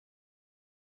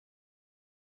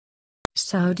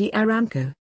Saudi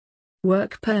Aramco.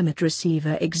 Work Permit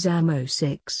Receiver Exam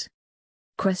 06.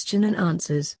 Question and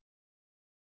answers.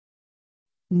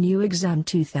 New Exam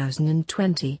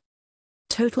 2020.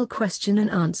 Total question and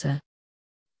answer.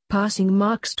 Passing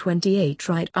marks 28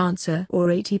 right answer or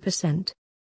 80%.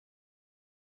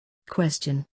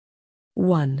 Question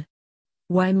 1.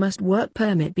 Why must work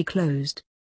permit be closed?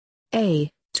 A.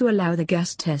 To allow the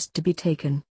gas test to be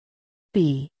taken.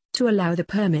 B. To allow the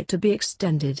permit to be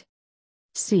extended.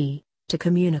 C. To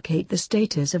communicate the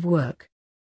status of work.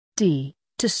 D.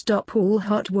 To stop all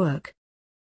hot work.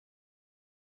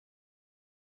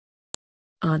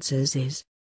 Answers is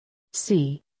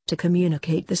C. To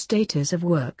communicate the status of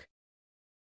work.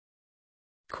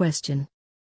 Question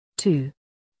 2.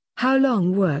 How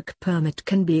long work permit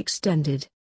can be extended?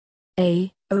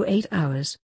 A. 08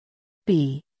 hours.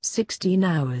 B. 16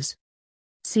 hours.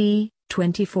 C.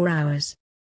 24 hours.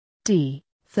 D.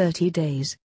 30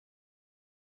 days.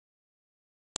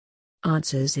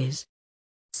 Answers is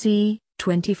C.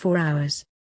 24 hours.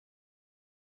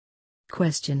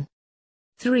 Question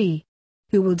 3.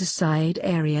 Who will decide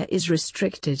area is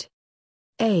restricted?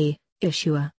 A.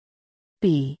 Issuer.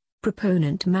 B.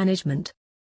 Proponent management.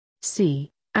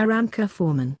 C. Aramco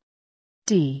foreman.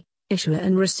 D. Issuer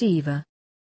and receiver.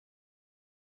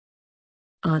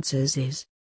 Answers is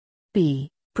B.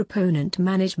 Proponent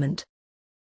management.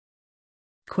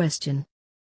 Question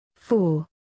 4.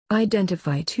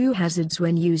 Identify two hazards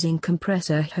when using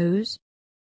compressor hose.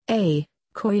 A.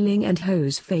 Coiling and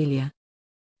hose failure.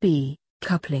 B.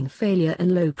 Coupling failure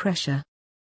and low pressure.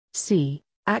 C.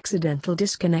 Accidental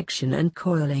disconnection and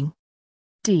coiling.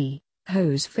 D.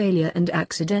 Hose failure and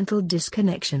accidental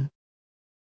disconnection.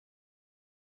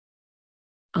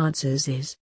 Answers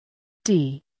is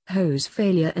D. Hose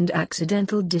failure and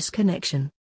accidental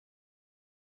disconnection.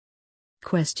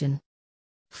 Question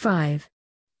 5.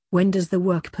 When does the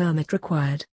work permit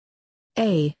required?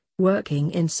 A.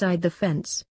 Working inside the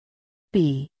fence.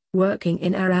 B. Working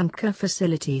in Aramco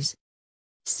facilities.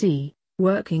 C.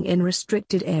 Working in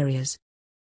restricted areas.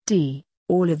 D.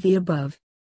 All of the above.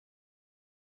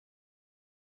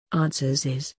 Answers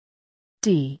is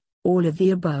D. All of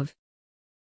the above.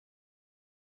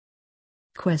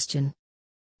 Question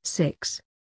 6.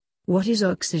 What is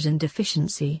oxygen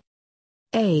deficiency?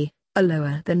 A. A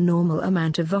lower than normal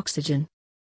amount of oxygen.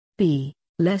 B.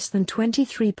 Less than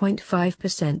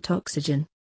 23.5% oxygen.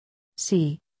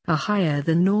 C. A higher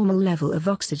than normal level of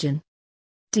oxygen.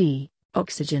 D.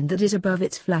 Oxygen that is above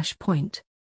its flash point.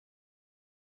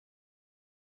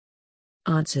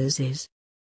 Answers is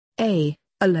A.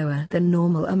 A lower than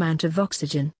normal amount of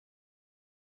oxygen.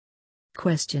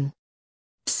 Question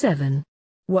 7.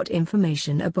 What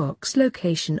information a box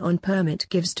location on permit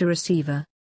gives to receiver?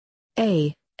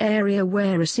 A. Area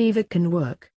where receiver can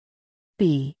work.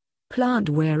 B. Plant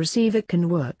where receiver can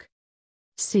work.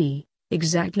 C.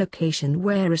 Exact location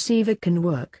where receiver can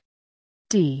work.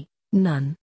 D.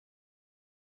 None.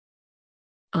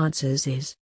 Answers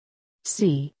is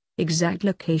C. Exact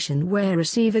location where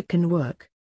receiver can work.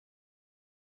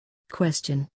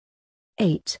 Question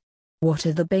 8. What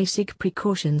are the basic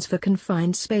precautions for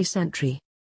confined space entry?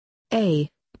 A.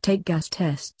 Take gas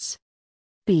tests.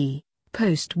 B.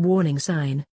 Post warning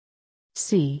sign.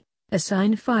 C.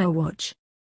 Assign fire watch.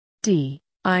 D.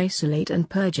 Isolate and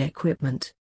purge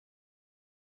equipment.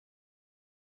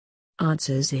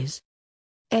 Answers is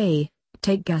A.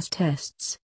 Take gas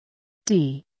tests.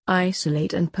 D.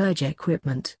 Isolate and purge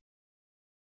equipment.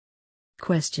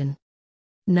 Question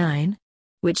 9.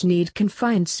 Which need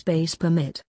confined space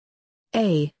permit?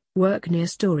 A. Work near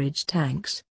storage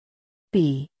tanks.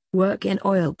 B. Work in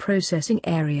oil processing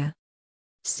area.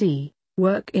 C.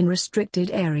 Work in restricted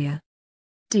area.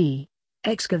 D.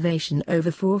 Excavation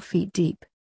over 4 feet deep.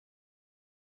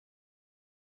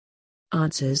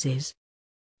 Answers is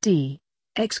D.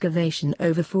 Excavation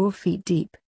over 4 feet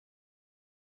deep.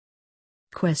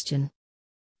 Question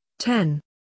 10.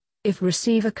 If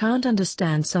receiver can't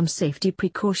understand some safety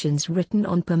precautions written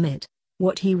on permit,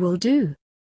 what he will do?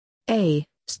 A.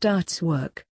 Starts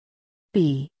work.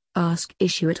 B. Ask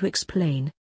issuer to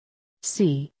explain.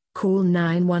 C. Call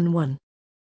 911.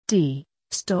 D.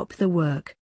 Stop the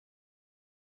work.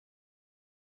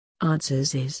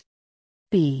 Answers is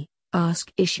B.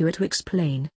 Ask issuer to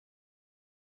explain.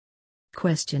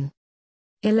 Question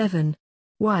 11.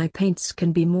 Why paints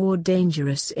can be more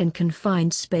dangerous in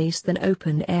confined space than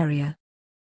open area?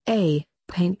 A.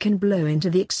 Paint can blow into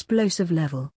the explosive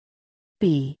level.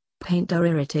 B. Paint are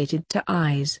irritated to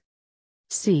eyes.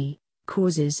 C.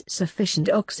 Causes sufficient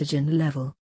oxygen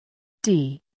level.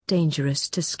 D. Dangerous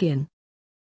to skin.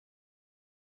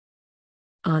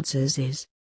 Answers is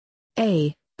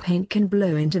A. paint can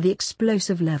blow into the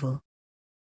explosive level.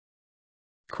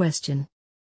 Question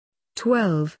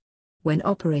 12. When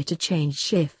operator change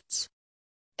shifts.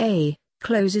 A.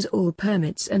 Closes all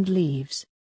permits and leaves.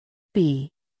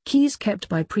 B. Keys kept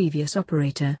by previous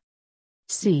operator.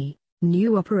 C.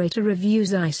 New operator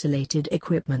reviews isolated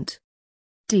equipment.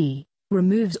 D.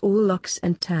 Removes all locks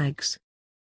and tags.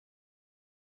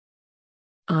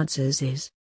 Answers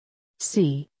is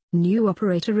C. New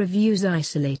operator reviews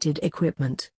isolated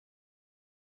equipment.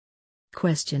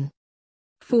 Question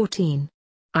 14.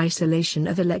 Isolation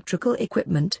of electrical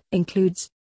equipment includes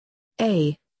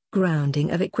A.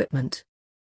 Grounding of equipment.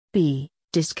 B.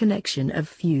 Disconnection of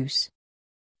fuse.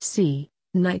 C.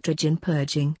 Nitrogen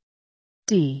purging.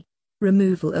 D.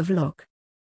 Removal of lock.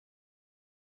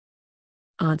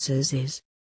 Answers is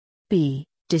B.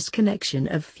 Disconnection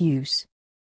of fuse.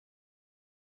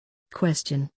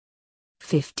 Question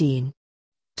 15.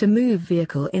 To move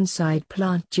vehicle inside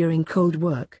plant during cold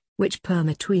work, which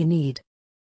permit we need?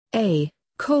 A.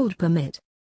 Cold permit.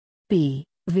 B.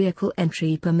 Vehicle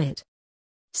entry permit.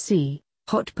 C.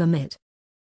 Hot permit.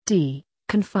 D.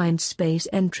 Confined space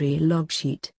entry log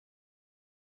sheet.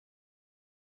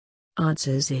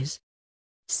 Answers is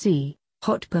C.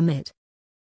 Hot permit.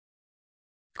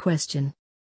 Question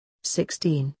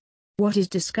 16. What is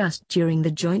discussed during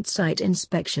the joint site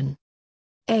inspection?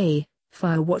 A.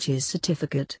 Fire watches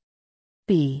certificate.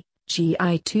 B. GI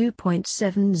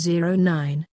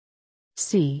 2.709.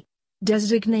 C.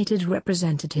 Designated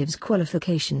representative's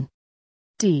qualification.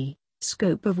 D.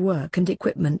 Scope of work and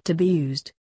equipment to be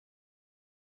used.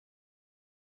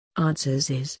 Answers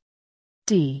is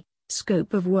D.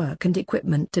 Scope of work and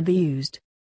equipment to be used.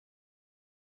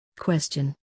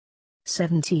 Question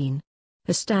 17.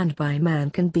 A standby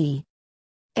man can be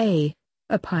A.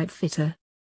 A pipe fitter.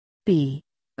 B.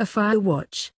 A fire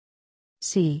watch.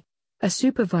 C. A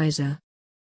supervisor.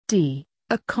 D.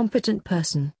 A competent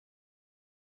person.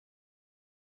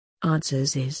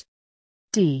 Answers is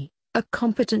D. A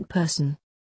competent person.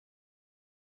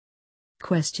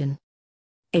 Question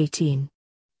 18.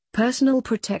 Personal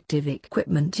protective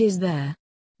equipment is there.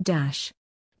 Dash.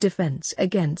 Defense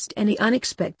against any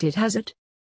unexpected hazard.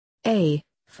 A.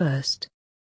 First.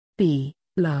 B.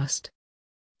 Last.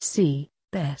 C.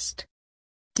 Best.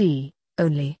 D.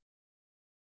 Only.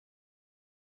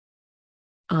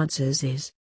 Answers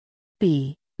is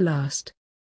B. Last.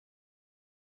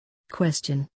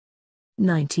 Question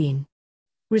 19.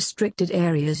 Restricted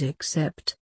areas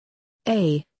except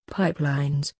A.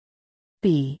 Pipelines.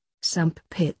 B. Sump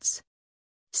pits.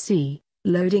 C.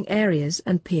 Loading areas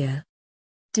and pier.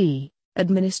 D.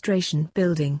 Administration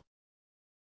building.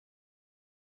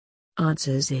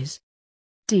 Answers is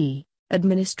D.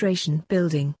 Administration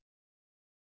building.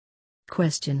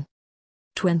 Question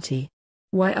 20.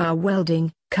 Why are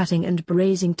welding, cutting and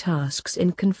brazing tasks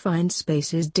in confined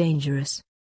spaces dangerous?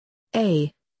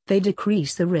 A. They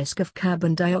decrease the risk of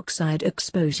carbon dioxide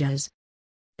exposures.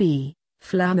 B.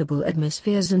 Flammable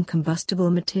atmospheres and combustible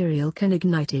material can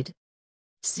ignited.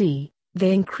 C.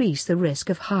 They increase the risk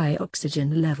of high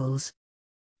oxygen levels.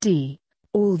 D.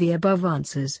 All the above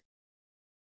answers.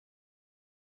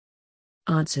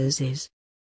 Answers is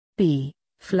B.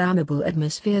 Flammable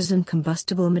atmospheres and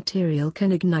combustible material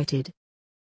can ignited.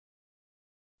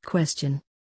 Question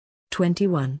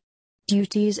 21.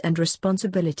 Duties and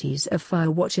responsibilities of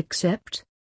fire watch except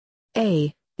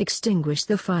A. Extinguish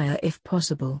the fire if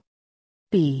possible.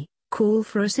 B. Call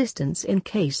for assistance in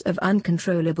case of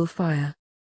uncontrollable fire.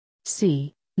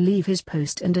 C. Leave his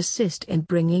post and assist in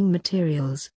bringing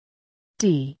materials.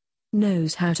 D.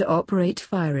 Knows how to operate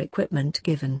fire equipment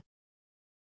given.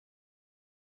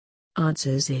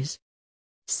 Answers is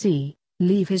C.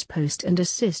 Leave his post and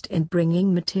assist in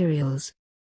bringing materials.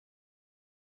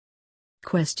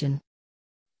 Question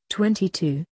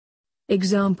 22.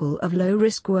 Example of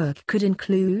low-risk work could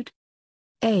include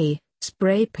A.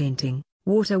 Spray painting,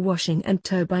 water washing and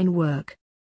turbine work.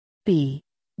 B.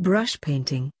 Brush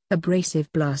painting,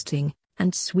 abrasive blasting,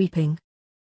 and sweeping.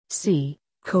 C.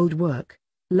 Cold work,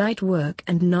 light work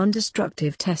and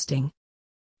non-destructive testing.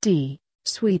 D.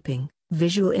 Sweeping,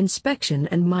 visual inspection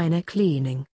and minor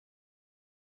cleaning.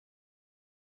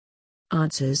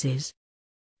 Answers is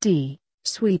D.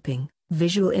 Sweeping,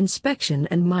 visual inspection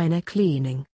and minor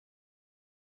cleaning.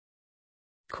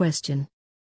 Question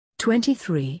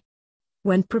 23.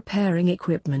 When preparing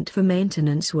equipment for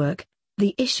maintenance work,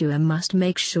 the issuer must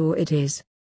make sure it is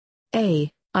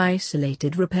A.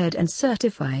 Isolated, repaired and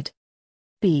certified.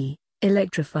 B.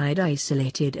 Electrified,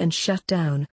 isolated and shut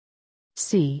down.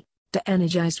 C.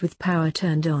 De-energized with power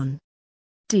turned on.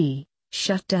 D.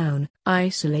 Shut down,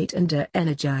 isolate and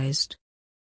de-energized.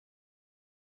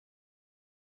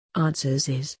 Answers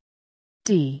is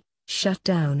D. Shut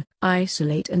down,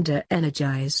 isolate and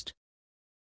de-energized.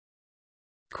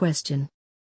 Question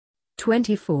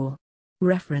 24.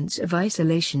 Reference of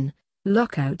isolation,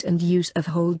 lockout and use of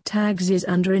hold tags is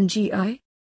under in GI?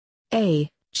 A.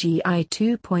 GI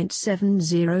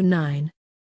 2.709.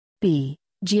 B.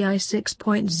 GI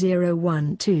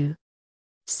 6.012.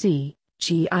 C.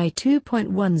 GI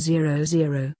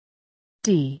 2.100.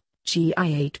 D. GI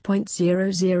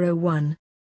 8.001.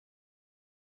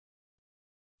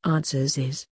 Answers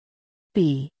is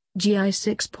B. GI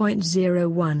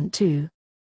 6.012.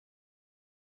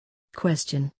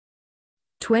 Question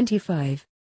 25.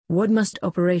 What must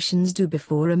operations do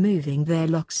before removing their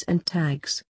locks and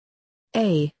tags?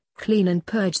 A. Clean and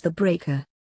purge the breaker.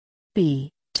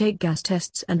 B. Take gas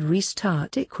tests and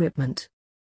restart equipment.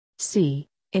 C.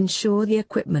 Ensure the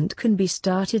equipment can be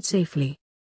started safely.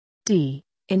 D.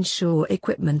 Ensure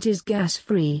equipment is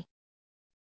gas-free.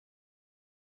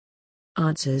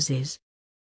 Answers is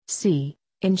C.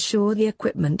 Ensure the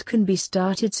equipment can be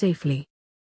started safely.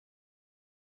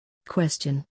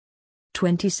 Question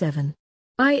 27.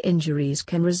 Eye injuries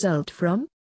can result from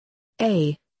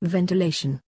A.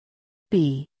 Ventilation.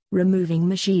 B. Removing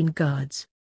machine guards.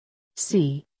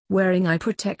 C. Wearing eye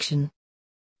protection.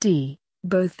 D.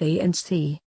 Both A and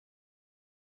C.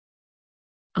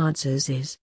 Answers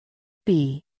is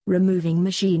B. Removing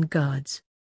machine guards.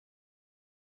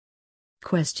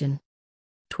 Question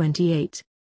 28.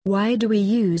 Why do we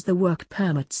use the work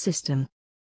permit system?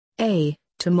 A.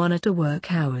 To monitor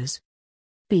work hours.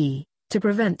 B. To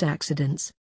prevent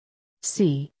accidents.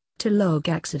 C. To log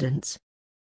accidents.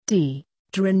 D.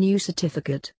 To renew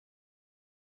certificate.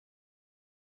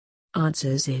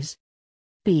 Answers is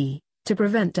B. To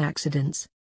prevent accidents.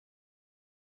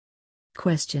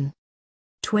 Question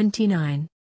 29.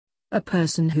 A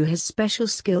person who has special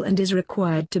skill and is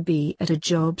required to be at a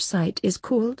job site is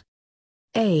called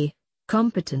A.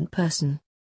 Competent person.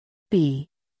 B.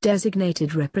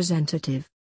 Designated representative.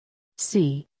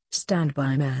 C.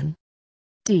 Standby man.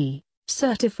 D.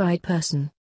 Certified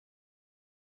person.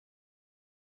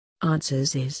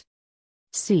 Answers is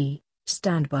C.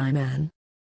 Standby man.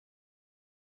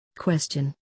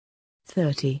 Question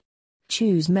 30.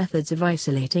 Choose methods of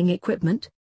isolating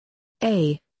equipment.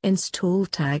 A. Install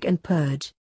tag and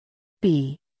purge.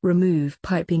 B. Remove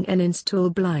piping and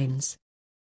install blinds.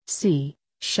 C.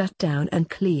 Shut down and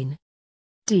clean.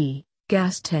 D.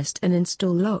 Gas test and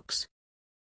install locks.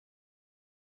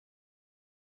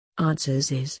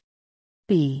 Answers is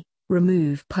B.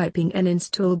 Remove piping and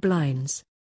install blinds.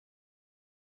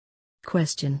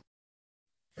 Question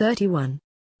 31.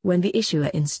 When the issuer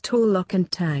install lock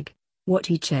and tag, what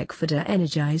he check for to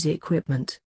energize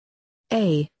equipment?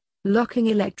 A. Locking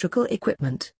electrical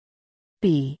equipment.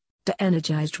 B.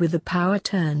 De-energized with the power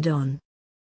turned on.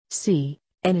 C.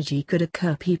 Energy could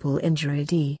occur people injury.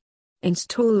 D.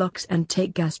 Install locks and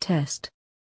take gas test.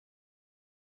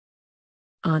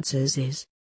 Answers is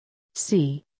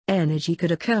C. Energy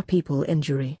could occur people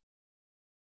injury.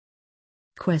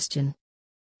 Question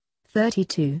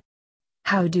 32.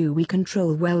 How do we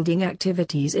control welding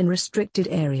activities in restricted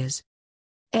areas?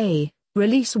 A.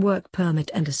 Release work permit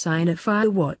and assign a fire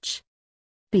watch.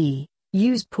 B.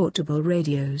 Use portable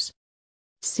radios.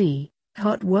 C.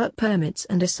 Hot work permits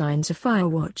and assigns a fire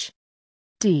watch.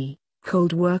 D.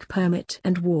 Cold work permit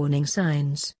and warning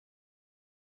signs.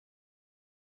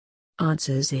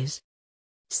 Answers is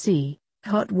C.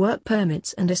 Hot work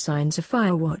permits and assigns a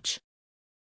fire watch.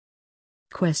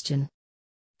 Question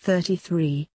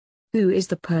 33. Who is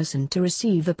the person to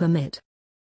receive a permit?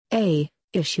 A.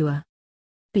 Issuer.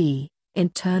 B.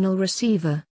 Internal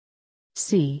receiver.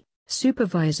 C.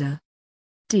 Supervisor.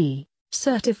 D.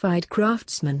 Certified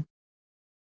craftsman.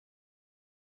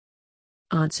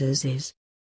 Answers is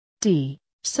D.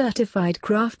 Certified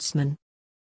craftsman.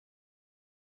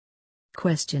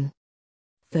 Question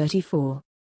 34.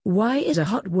 Why is a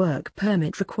hot work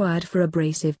permit required for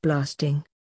abrasive blasting?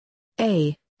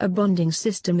 A. A bonding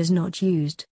system is not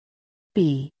used.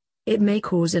 B. It may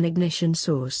cause an ignition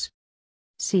source.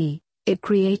 C. It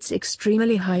creates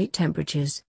extremely high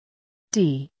temperatures.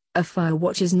 D. A fire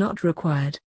watch is not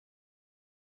required.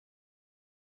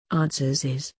 Answers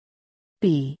is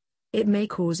B. It may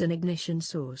cause an ignition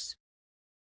source.